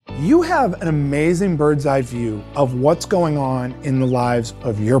You have an amazing bird's eye view of what's going on in the lives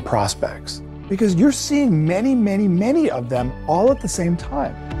of your prospects because you're seeing many of them all at the same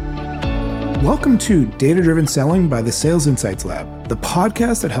time. Welcome to Data-Driven Selling by the Sales Insights Lab, the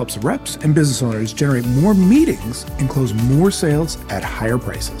podcast that helps reps and business owners generate more meetings and close more sales at higher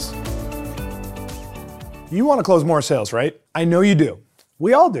prices. You want to close more sales, right? I know you do.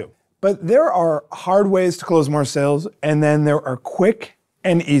 We all do. But there are hard ways to close more sales, and then there are quick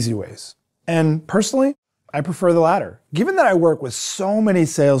and easy ways. And personally, I prefer the latter. Given that I work with so many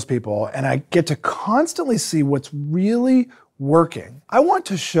salespeople and I get to constantly see what's really working, I want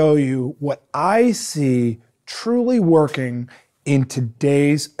to show you what I see truly working in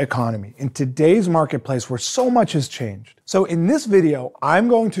today's economy, in today's marketplace where so much has changed. So in this video, I'm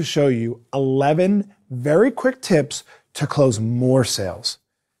going to show you 11 very quick tips to close more sales.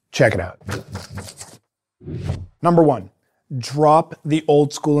 Check it out. Number one, drop the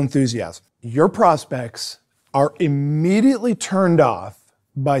old school enthusiasm. Your prospects are immediately turned off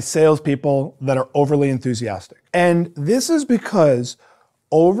by salespeople that are overly enthusiastic. And this is because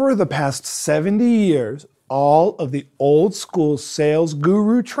over the past 70 years, all of the old school sales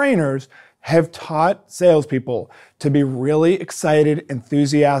guru trainers have taught salespeople to be really excited,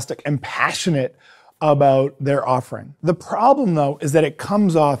 enthusiastic, and passionate about their offering. The problem, though, is that it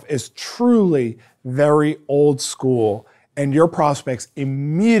comes off as truly very old school, and your prospects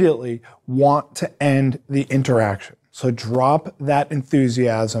immediately want to end the interaction. So drop that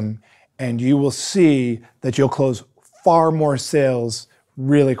enthusiasm, and you will see that you'll close far more sales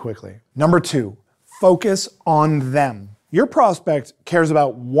really quickly. Number two, focus on them. Your prospect cares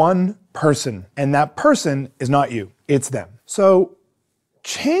about one person, and that person is not you, it's them. So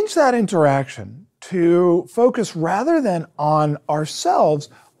change that interaction to focus rather than on ourselves,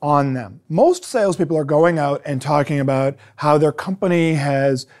 on them. Most salespeople are going out and talking about how their company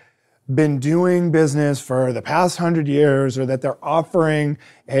has been doing business for the past 100 years, or that their offering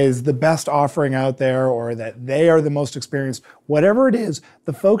is the best offering out there, or that they are the most experienced. Whatever it is,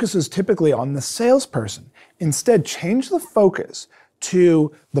 the focus is typically on the salesperson. Instead, change the focus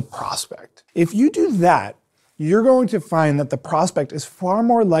to the prospect. If you do that, you're going to find that the prospect is far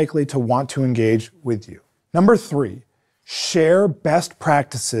more likely to want to engage with you. Number three, share best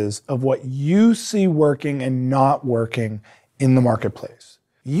practices of what you see working and not working in the marketplace.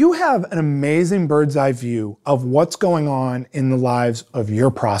 You have an amazing bird's eye view of what's going on in the lives of your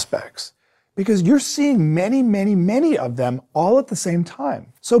prospects because you're seeing many of them all at the same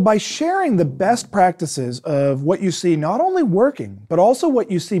time. So by sharing the best practices of what you see not only working, but also what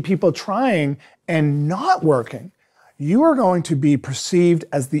you see people trying and not working, you are going to be perceived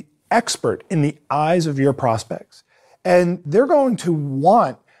as the expert in the eyes of your prospects. And they're going to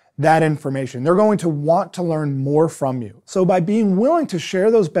want that information. They're going to want to learn more from you. So by being willing to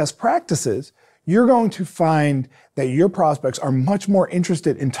share those best practices, you're going to find that your prospects are much more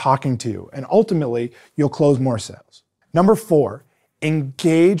interested in talking to you, and ultimately, you'll close more sales. Number four,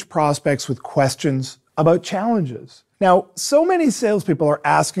 engage prospects with questions about challenges. Now, so many salespeople are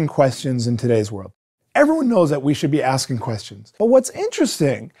asking questions in today's world. Everyone knows that we should be asking questions. But what's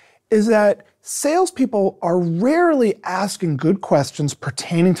interesting is that salespeople are rarely asking good questions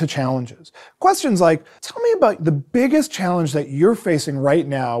pertaining to challenges. Questions like, tell me about the biggest challenge that you're facing right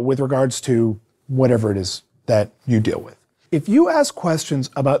now with regards to whatever it is that you deal with. If you ask questions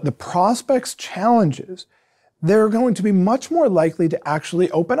about the prospect's challenges, they're going to be much more likely to actually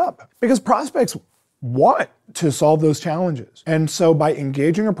open up because prospects want to solve those challenges. And so by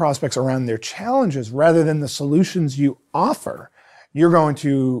engaging your prospects around their challenges rather than the solutions you offer, you're going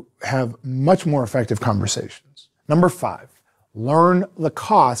to have much more effective conversations. Number five, learn the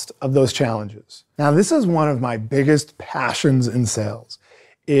cost of those challenges. Now, this is one of my biggest passions in sales,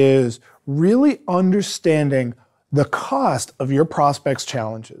 is really understanding the cost of your prospect's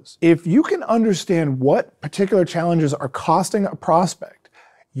challenges. If you can understand what particular challenges are costing a prospect,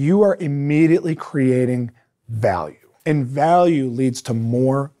 you are immediately creating value. And value leads to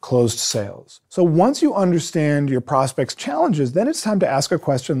more closed sales. So once you understand your prospect's challenges, then it's time to ask a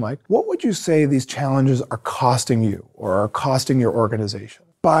question like, what would you say these challenges are costing you or are costing your organization?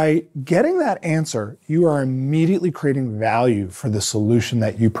 By getting that answer, you are immediately creating value for the solution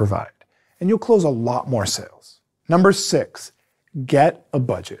that you provide, and you'll close a lot more sales. Number six, get a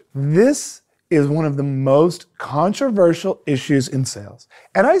budget. This is one of the most controversial issues in sales.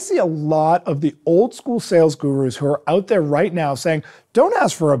 And I see a lot of the old school sales gurus who are out there right now saying, don't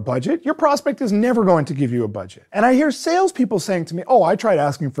ask for a budget. Your prospect is never going to give you a budget. And I hear salespeople saying to me, oh, I tried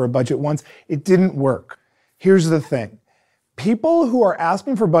asking for a budget once. It didn't work. Here's the thing. People who are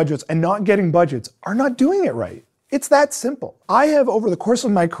asking for budgets and not getting budgets are not doing it right. It's that simple. I have, over the course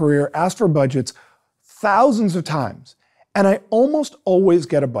of my career, asked for budgets thousands of times, and I almost always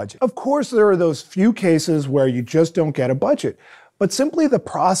get a budget. Of course, there are those few cases where you just don't get a budget, but simply the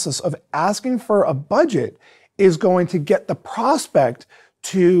process of asking for a budget is going to get the prospect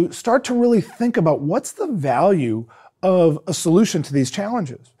to start to really think about what's the value of a solution to these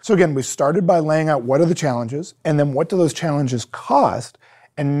challenges. So again, we started by laying out what are the challenges, and then what do those challenges cost?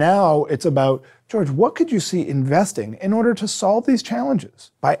 And now it's about, George, what could you see investing in order to solve these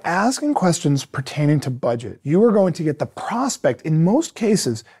challenges? By asking questions pertaining to budget, you are going to get the prospect, in most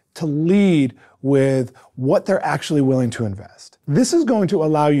cases, to lead with what they're actually willing to invest. This is going to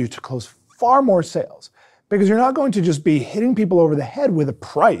allow you to close far more sales because you're not going to just be hitting people over the head with a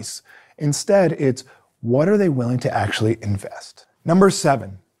price. Instead, it's what are they willing to actually invest? Number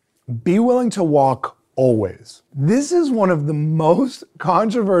 7, be willing to walk always. This is one of the most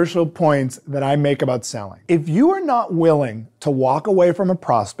controversial points that I make about selling. If you are not willing to walk away from a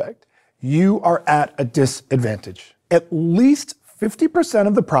prospect, you are at a disadvantage. At least 50%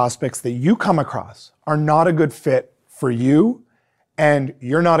 of the prospects that you come across are not a good fit for you, and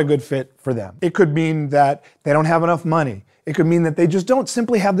you're not a good fit for them. It could mean that they don't have enough money. It could mean that they just don't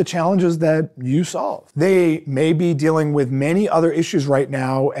simply have the challenges that you solve. They may be dealing with many other issues right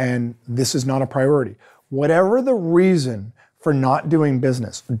now, and this is not a priority. Whatever the reason for not doing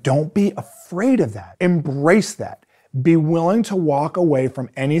business, don't be afraid of that. Embrace that. Be willing to walk away from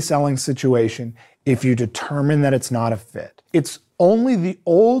any selling situation if you determine that it's not a fit. It's only the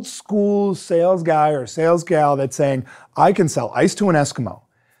old school sales guy or sales gal that's saying, I can sell ice to an Eskimo.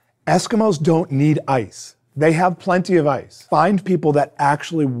 Eskimos don't need ice. They have plenty of ice. Find people that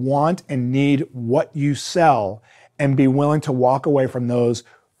actually want and need what you sell and be willing to walk away from those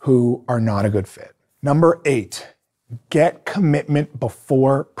who are not a good fit. Number 8, get commitment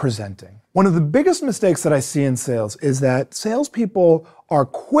before presenting. One of the biggest mistakes that I see in sales is that salespeople are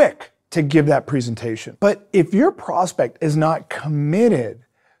quick to give that presentation. But if your prospect is not committed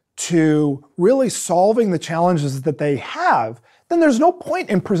to really solving the challenges that they have, then there's no point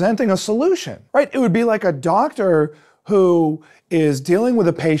in presenting a solution, right? It would be like a doctor who is dealing with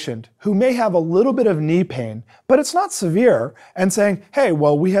a patient who may have a little bit of knee pain, but it's not severe, and saying, hey,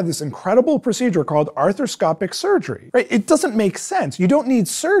 well, we have this incredible procedure called arthroscopic surgery, right? It doesn't make sense. You don't need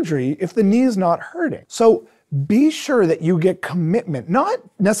surgery if the knee is not hurting. So be sure that you get commitment, not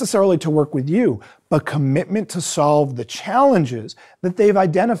necessarily to work with you, but commitment to solve the challenges that they've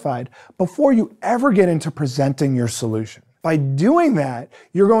identified before you ever get into presenting your solution. By doing that,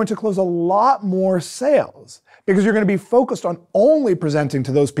 you're going to close a lot more sales because you're going to be focused on only presenting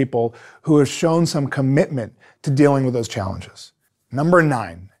to those people who have shown some commitment to dealing with those challenges. Number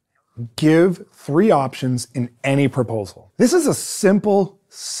 9, give 3 options in any proposal. This is a simple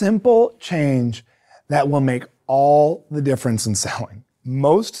change that will make all the difference in selling.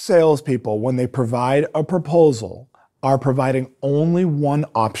 Most salespeople, when they provide a proposal, are providing only one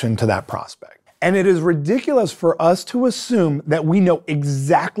option to that prospect. And it is ridiculous for us to assume that we know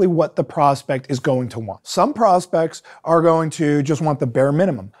exactly what the prospect is going to want. Some prospects are going to just want the bare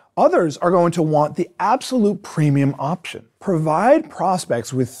minimum. Others are going to want the absolute premium option. Provide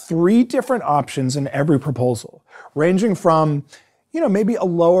prospects with 3 different options in every proposal, ranging from maybe a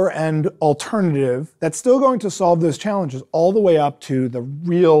lower end alternative that's still going to solve those challenges all the way up to the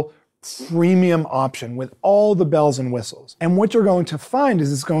real premium option with all the bells and whistles. And what you're going to find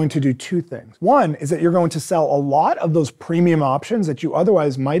is it's going to do 2 things. One is that you're going to sell a lot of those premium options that you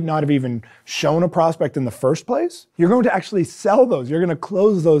otherwise might not have even shown a prospect in the first place. You're going to actually sell those. You're going to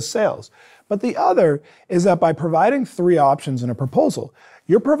close those sales. But the other is that by providing 3 options in a proposal,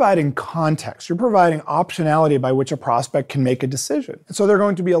 you're providing context. You're providing optionality by which a prospect can make a decision. And so they're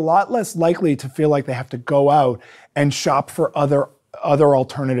going to be a lot less likely to feel like they have to go out and shop for other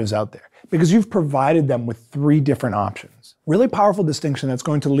alternatives out there because you've provided them with 3 different options. Really powerful distinction that's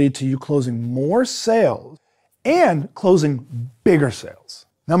going to lead to you closing more sales and closing bigger sales.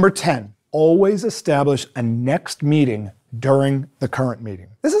 Number 10, always establish a next meeting during the current meeting.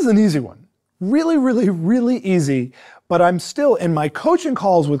 This is an easy one. Really easy, but I'm still, in my coaching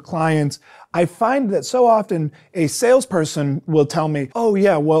calls with clients, I find that so often a salesperson will tell me, oh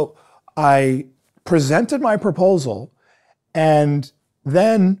yeah, well, I presented my proposal and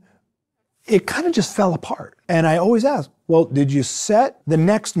then it kind of just fell apart. And I always ask, well, did you set the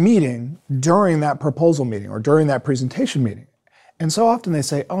next meeting during that proposal meeting or during that presentation meeting? And so often they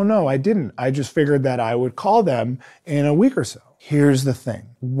say, oh no, I didn't. I just figured that I would call them in a week or so. Here's the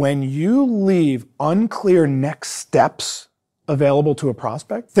thing. When you leave unclear next steps available to a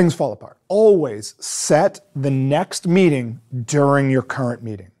prospect, things fall apart. Always set the next meeting during your current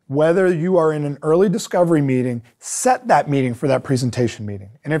meeting. Whether you are in an early discovery meeting, set that meeting for that presentation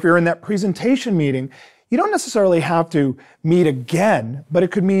meeting. And if you're in that presentation meeting, you don't necessarily have to meet again, but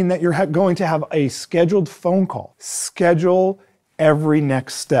it could mean that you're going to have a scheduled phone call. Schedule every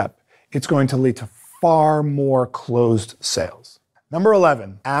next step. It's going to lead to far more closed sales. Number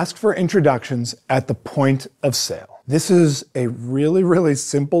 11, ask for introductions at the point of sale. This is a really, really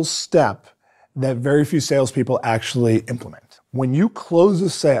simple step that very few salespeople actually implement. When you close a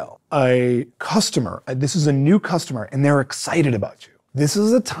sale, a customer, this is a new customer, and they're excited about you. This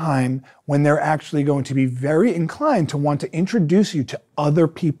is a time when they're actually going to be very inclined to want to introduce you to other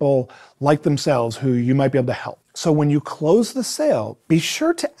people like themselves who you might be able to help. So when you close the sale, be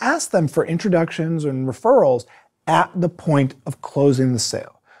sure to ask them for introductions and referrals at the point of closing the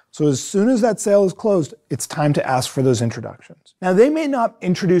sale. So as soon as that sale is closed, it's time to ask for those introductions. Now, they may not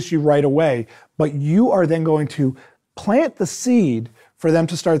introduce you right away, but you are then going to plant the seed for them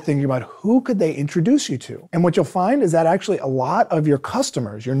to start thinking about who could they introduce you to. And what you'll find is that actually a lot of your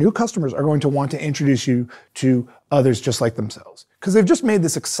customers, your new customers, are going to want to introduce you to others just like themselves, because they've just made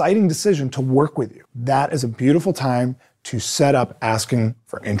this exciting decision to work with you. That is a beautiful time to set up asking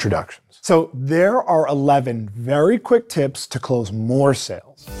for introductions. So there are 11 very quick tips to close more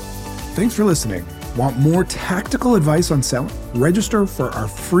sales. Thanks for listening. Want more tactical advice on selling? Register for our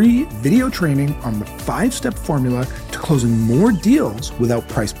free video training on the 5-step formula to closing more deals without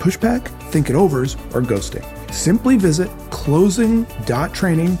price pushback, think it overs, or ghosting. Simply visit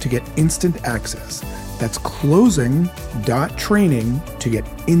closing.training to get instant access. That's closing.training to get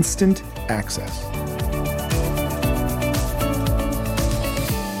instant access.